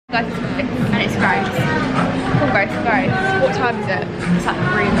Guys, and it's Grace. Called Grace and Grace. What time is it? It's like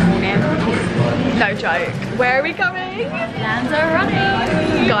 3 in the morning. No joke. Where are we going?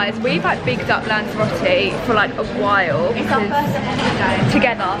 Lanzarote. Guys, we've like bigged up Lanzarote for like a while. It's our first holiday.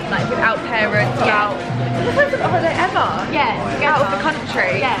 Together, like without parents, without... It's the first holiday ever. Yeah, Out of the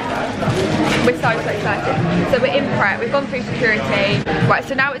country. Yeah. We're so excited. So we're in prep, we've gone through security. Right,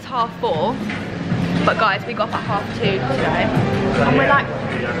 so now it's 4:30. But guys, we got up at 2:30 today. And we're like,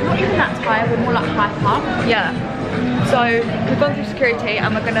 not even that tired, we're more like hyper. Yeah. So we've gone through security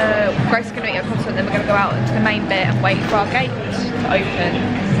and Grace is gonna eat a croissant, then we're gonna go out into the main bit and wait for our gate to open.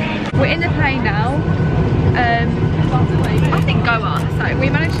 We're in the plane now. I think go up. So we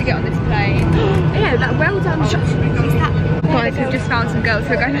managed to get on this plane. Yeah, like well done. Guys, we've just found some girls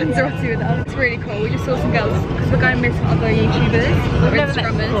who are going to Lanzarote with us. It's really cool. We just saw some girls because we're going with some other YouTubers. We've never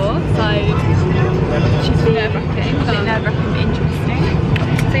met before, so she's nerve-wracking. a bit nerve-wracking but interesting.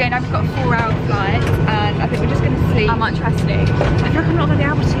 So yeah, now we've got a 4-hour flight and I think we're just going to sleep. How much resting? I feel like I'm not going to be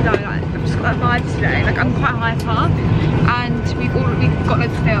able to though. Like, I've just got that vibe today. Like I'm quite hyper and we've got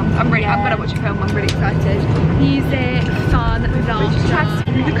loads of films. I'm going to watch a film. I'm really excited. Music, fun, laughter.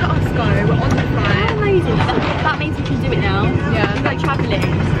 Look at us go. We're on the flight. How amazing. That means we can do it now. Yeah. We go travelling.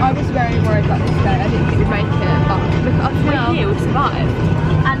 I was very worried about this day. I didn't think we'd make it, but look at us We're now. here, we've survived.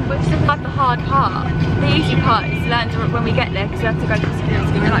 And we've survived the hard part. The easy part is Lanzarote when we get there because we have to go to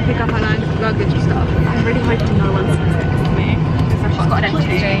security And like pick up our luggage and stuff. I'm really hoping no one sits next to me. I've got an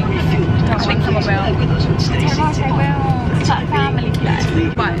empty. I think someone will. Okay, well, it's like a family play.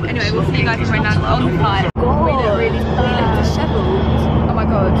 Right, anyway, we'll see you guys when we're on the flight. God, we look dishevelled. Oh my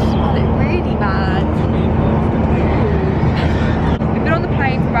god, we look really bad. We've been on the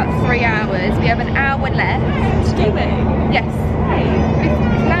plane for about 3 hours. We have an hour left. Do we? Yes. We've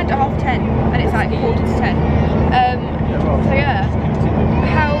landed at 10:30 and it's like 10:45. So yeah.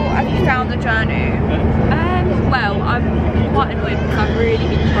 How have you found the journey? Well, I'm quite annoyed because I've really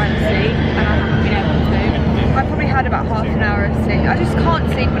been trying to sleep and I haven't been able to. I probably had about half an hour of sleep. I just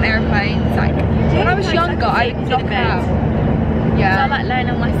can't sleep on airplanes. Like when I was younger, I would knock out. Yeah. So I like laying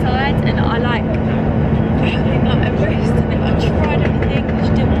on my side and I like having like a rest and then I tried everything which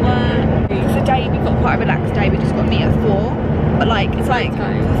didn't work. Today we've got quite a relaxed day. We just got meet at 4. But like it's like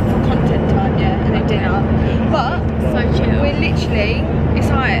content time, yeah, and then dinner. But So chill. we're literally, it's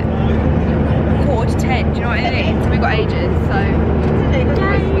like 9:45, do you know what I mean? So we've got ages, so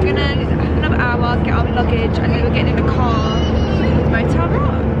we're gonna have another hour, get our luggage, and then we're getting in a car with Motel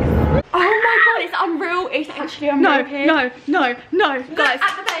Rock. Oh my god, it's unreal. It's actually unreal here. No, guys.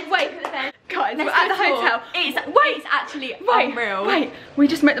 At the bed, wait for the bed. Guys, Let's we're at the go talk. hotel. It's actually unreal. Wait, we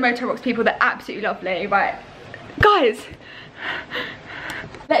just met the Motel Rocks people, they're absolutely lovely, right? Guys.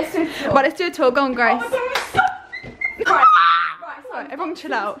 Let's do a tour. Right, let's do a tour, go on Grace. Right, So, everyone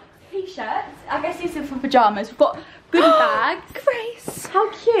chill out. T-shirts. I guess these are for pyjamas. We've got goodie bags. Grace. How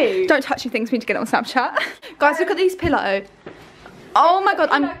cute. Don't touch your things, we need to get it on Snapchat. Guys, look at these pillows. Oh my god,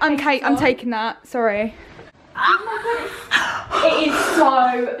 I'm Kate, I'm taking that, sorry. Oh my god, it is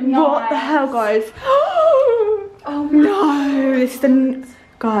so nice. What the hell, guys? Oh no, this is the...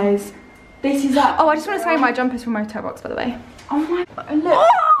 Guys. This is like... Oh, I just want to say my jumper's from Motel Rocks, by the way. Oh my god, look.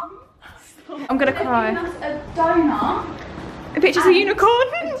 I'm gonna They've cry. given us a donut. A picture's a unicorn.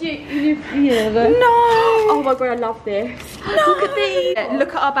 Yeah, No. Oh my god, I love this. No. Look at these.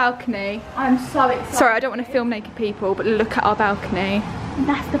 Look at our balcony. I'm so excited. Sorry, I don't want to film naked people, but look at our balcony.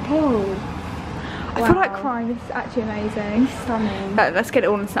 That's the pool. I feel like crying, this is actually amazing. Stunning. Let's get it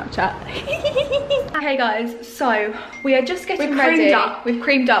all on Snapchat. Okay guys, so we are just getting We've ready. creamed up. We've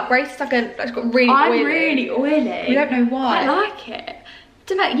creamed up. Grace has got really I'm oily. really oily. We don't know why. I like it.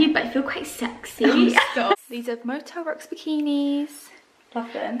 Don't know about you, but I feel quite sexy. Stop. These are Motel Rocks bikinis.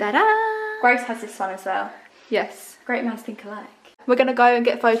 Love them. Ta-da! Grace has this one as well. Yes. Great minds think alike. We're gonna go and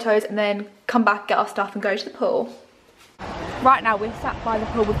get photos and then come back, get our stuff and go to the pool. Right now we're sat by the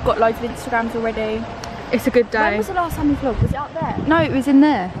pool. We've got loads of Instagrams already. It's a good day. When was the last time we vlogged? Was it up there? No, it was in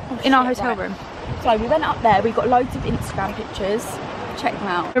there. In our shit, hotel right. room. So we went up there, we got loads of Instagram pictures. Check them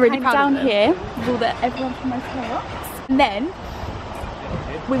out. We're really Came proud down of them. here with all everyone from Motel Rocks. And then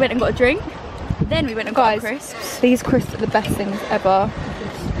we went and got a drink. Then we went and got crisps. These crisps are the best things ever.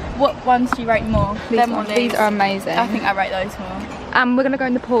 What ones do you rate more? These are amazing. I think I rate those more. And we're gonna go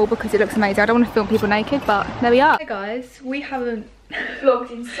in the pool because it looks amazing. I don't want to film people naked, but there we are. Hey guys, we haven't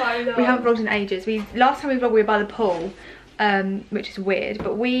Vlogged in so long. We haven't vlogged in ages. Last time we vlogged we were by the pool, which is weird,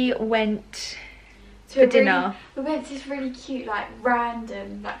 but we went for dinner. We went to this really cute, like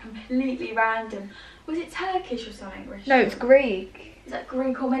random, like completely random. Was it Turkish or something? No, it's Greek. Is that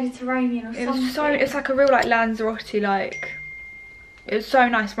Greek or Mediterranean or something? It's like a real like Lanzarote like It was so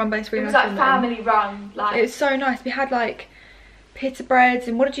nice, run by this really It was nice like woman. family run. Like It was so nice. We had like pita breads,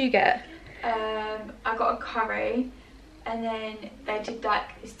 and what did you get? I got a curry, and then they did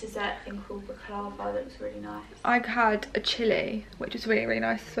like this dessert thing called baklava that was really nice. I had a chili, which was really, really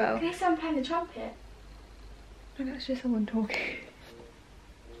nice as well. Can you see someone playing the trumpet? No, that's just someone talking.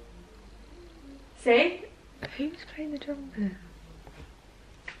 See? Who's playing the trumpet?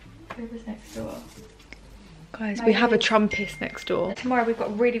 Who was next door? Guys, we have a trumpist next door. Tomorrow we've got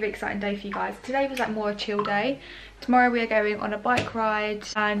a really, really exciting day for you guys. Today was like more a chill day. Tomorrow we are going on a bike ride,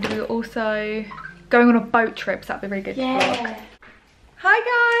 and we're also going on a boat trip, so that'll be really good to vlog.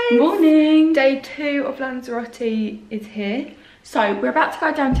 Hi guys! Morning! Day 2 of Lanzarote is here. So we're about to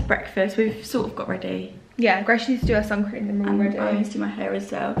go down to breakfast. We've sort of got ready. Yeah, Grace needs to do her sun cream and we're all ready. I need to do my hair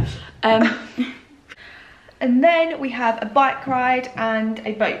as well. And then we have a bike ride and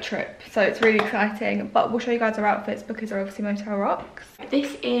a boat trip, so it's really exciting. But we'll show you guys our outfits because they're obviously Motel Rocks.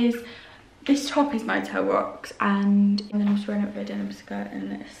 This top is Motel Rocks, and then I'm just wearing a denim skirt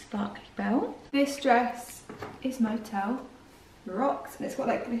and a sparkly belt. This dress is Motel Rocks, and it's got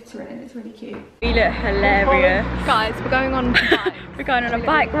like glitter in it. It's really cute. We look hilarious. Guys, we're going on We're going on a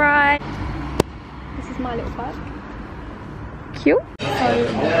bike ride. This is my little bike. Cute. So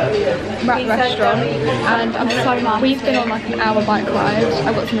we're at the restaurant, and I'm so nice. We've been on like an hour bike ride.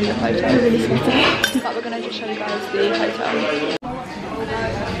 I've got some really good photos. We're really sweaty. But we're gonna just show you guys the hotel.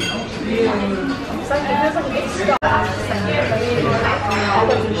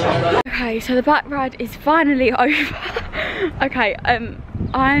 Okay, so the bike ride is finally over. Okay,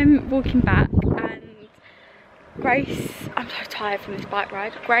 I'm walking back, and Grace, I'm so tired from this bike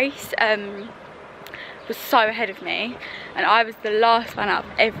ride. Grace was so ahead of me, and I was the last one out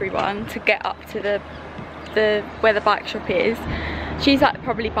of everyone to get up to the where the bike shop is. She's like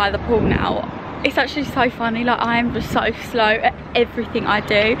probably by the pool now. It's actually so funny, like I am just so slow at everything I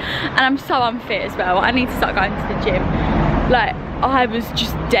do, and I'm so unfit as well. I need to start going to the gym. Like I was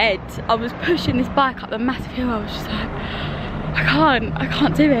just dead. I was pushing this bike up the massive hill. I was just like, I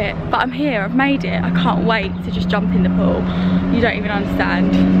can't do it, but I'm here, I've made it. I can't wait to just jump in the pool. You don't even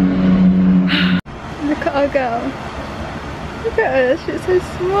understand. Look at our girl. Look at her, she's so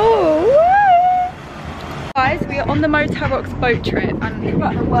small. Woo! Guys, we are on the Motel Rocks boat trip, and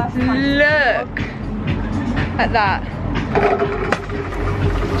look at that.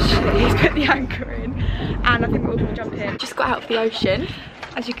 She's put the anchor in, and I think we're all gonna jump in. Just got out of the ocean.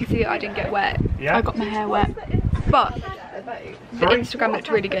 As you can see, I didn't get wet. Yeah. I got my hair wet. But the Instagram looked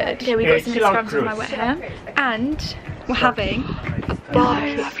really good. Yeah, we got some Instagrams of my wet hair. And we're having a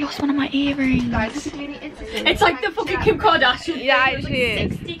barbecue. I've lost one of my earrings. It's like the fucking Kim Kardashian. Yeah, it actually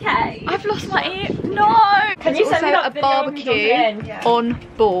is. 60k. I've lost my ear. No! Can you send me also that a video barbecue on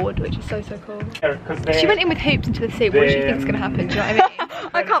board, which is so cool. She went in with hoops into the sea. What do you think is going to happen? Do you know what I mean?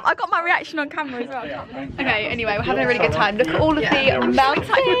 I got my reaction on camera as well. Okay, anyway, we're having a really good time. Look at all of the mountains.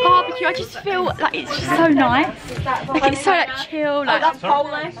 Like with barbecue, I just feel like it's just so nice. Like it's so like chill. Like that's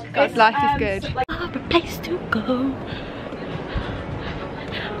Polish. God's life is good. A place to go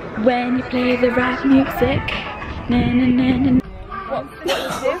when you play the right music. Na, na, na, na. What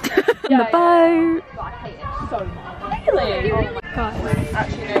on the boat. Really?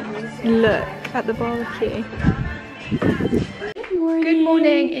 Guys, look at the barbecue. Good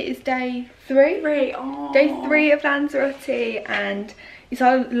morning. It is day 3. Oh. Day 3 of Lanzarote, and it's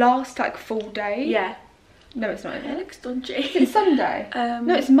our last like full day. Yeah. No, it's not. It looks dodgy. It's Sunday.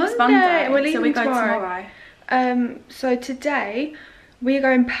 No, it's Monday. And we're leaving so we go tomorrow. So today we are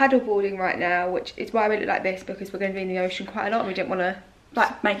going paddleboarding right now, which is why we look like this, because we're going to be in the ocean quite a lot and we didn't want to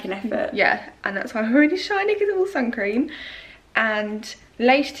like make an effort. Yeah, and that's why we're really shiny, because of all sun cream. And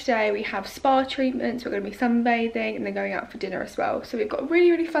later today we have spa treatments, we're going to be sunbathing, and then going out for dinner as well. So we've got a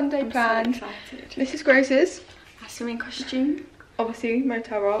really fun day planned. So excited. This is Grace's. A swimming costume. Obviously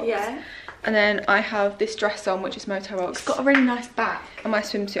Motel Rocks. Yeah. And then I have this dress on, which is Motel Rocks. It's got a really nice back. And my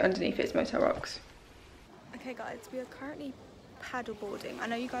swimsuit underneath it is Motel Rocks. Okay guys, we are currently paddleboarding. I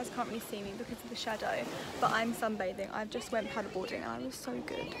know you guys can't really see me because of the shadow, but I'm sunbathing. I just went paddleboarding and I was so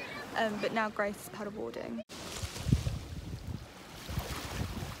good. But now Grace is paddleboarding.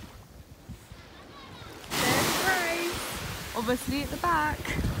 There's Grace, obviously at the back.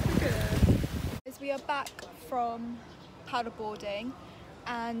 Look at her. As we are back from paddleboarding,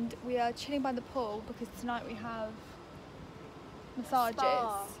 and we are chilling by the pool because tonight we have massages.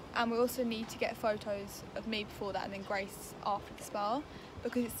 Spa. And we also need to get photos of me before that and then Grace after the spa,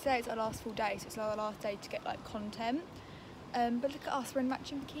 because today it's our last full day, so it's our last day to get like content. But look at us, we're in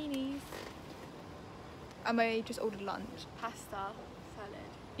matching bikinis. And we just ordered lunch. Pasta, salad.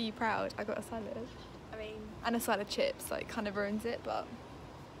 Are you proud? I got a salad. I mean, and a side of chips, like kind of ruins it, but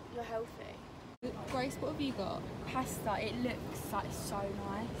you're healthy. Grace, what have you got? Pasta, it looks like so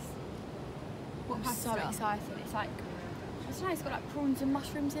nice. What I'm pasta? so excited. It's like, I don't know, it's got like prawns and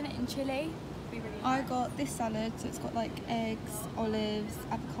mushrooms in it and chilli. It'll be really I nice. got this salad, so it's got like eggs, olives,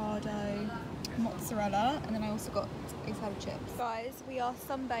 avocado, mozzarella, and then I also got a salad chips. Guys, we are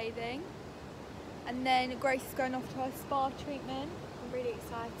sunbathing, and then Grace is going off to her spa treatment. I'm really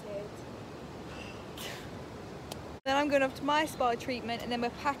excited. Then I'm going off to my spa treatment, and then we're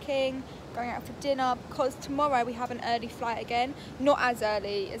packing, going out for dinner, because tomorrow we have an early flight again. Not as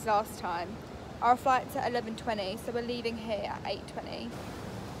early as last time. Our flight's at 11:20, so we're leaving here at 8:20.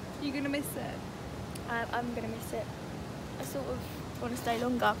 You gonna miss it? I'm gonna miss it. I sort of want to stay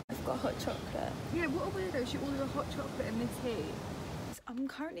longer. I've got hot chocolate. Yeah, what a weirdo, she ordered a hot chocolate in this heat. I'm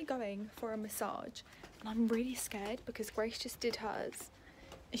currently going for a massage, and I'm really scared because Grace just did hers.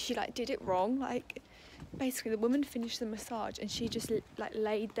 And she like did it wrong. Like, basically the woman finished the massage and she just like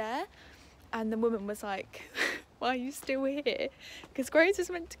laid there, and the woman was like, why are you still here? Because Grace was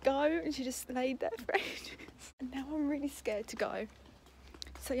meant to go and she just laid there for ages. And now I'm really scared to go.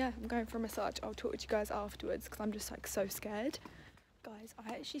 So yeah, I'm going for a massage. I'll talk to you guys afterwards because I'm just like so scared. Guys,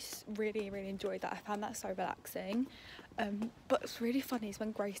 I actually really enjoyed that. I found that so relaxing. But what's really funny is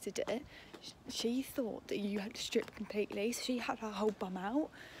when Grace did it, she thought that you had to strip completely, so she had her whole bum out.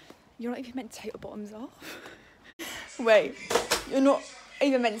 You're not even meant to take your bottoms off. Wait, you're not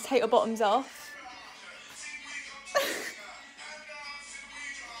even meant to take your bottoms off?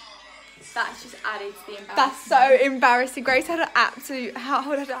 That's just added to the embarrassment. That's so embarrassing. Grace had an absolute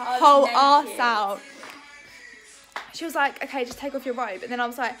whole arse out. She was like, okay, just take off your robe. And then I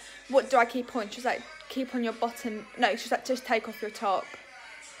was like, what do I keep on? She was like, keep on your bottom. No, she was like, just take off your top.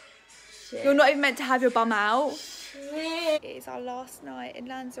 Shit. You're not even meant to have your bum out. Shit. It is our last night in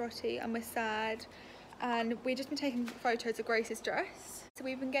Lanzarote and we're sad. And we've just been taking photos of Grace's dress. So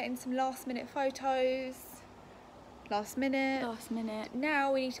we've been getting some last minute photos. Last minute.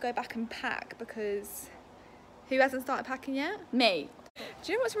 Now we need to go back and pack because who hasn't started packing yet? Me.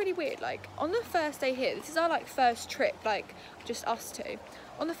 Do you know what's really weird? Like, on the first day here, this is our like first trip, like just us two.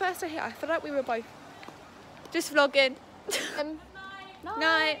 On the first day here, I feel like we were both just vlogging.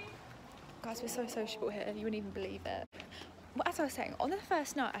 Night. Guys, we're so sociable here, you wouldn't even believe it. Well, as I was saying, on the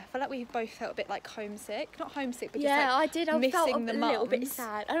first night, I feel like we both felt a bit like homesick. Not homesick, but just like I did. I felt a little bit mums.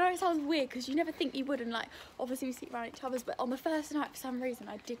 sad. I know it sounds weird because you never think you would, and like obviously we sit around each other's, but on the first night for some reason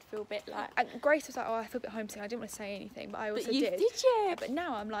I did feel a bit like. And Grace was like, oh, I feel a bit homesick. I didn't want to say anything, but I also but you did. Did you? Yeah, but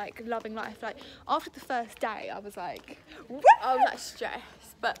now I'm like loving life. Like after the first day, I was like, woo! I was like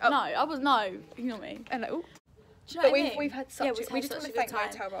stressed, but no, I was ignore me. And like, ooh. Do you know But what I mean? we've had such we we just want to thank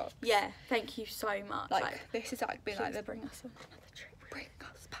Hotel Rock. Yeah, thank you so much. Like this has like been like the bring us on another trip. Bring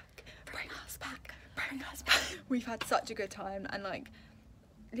us back, bring us back, bring us back. We've had such a good time, and like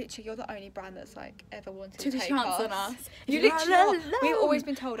literally you're the only brand that's like ever wanted to take chance us. on us. You literally are. We've always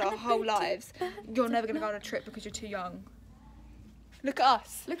been told our whole lives you're never going to go on a trip because you're too young. Look at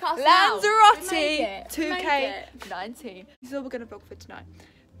us. Look at us Lanzarote 2K19. This is all we're going to vlog for tonight,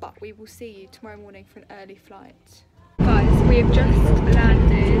 but we will see you tomorrow morning for an early flight. Guys, we have just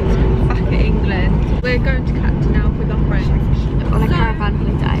landed back at England. We're going to catch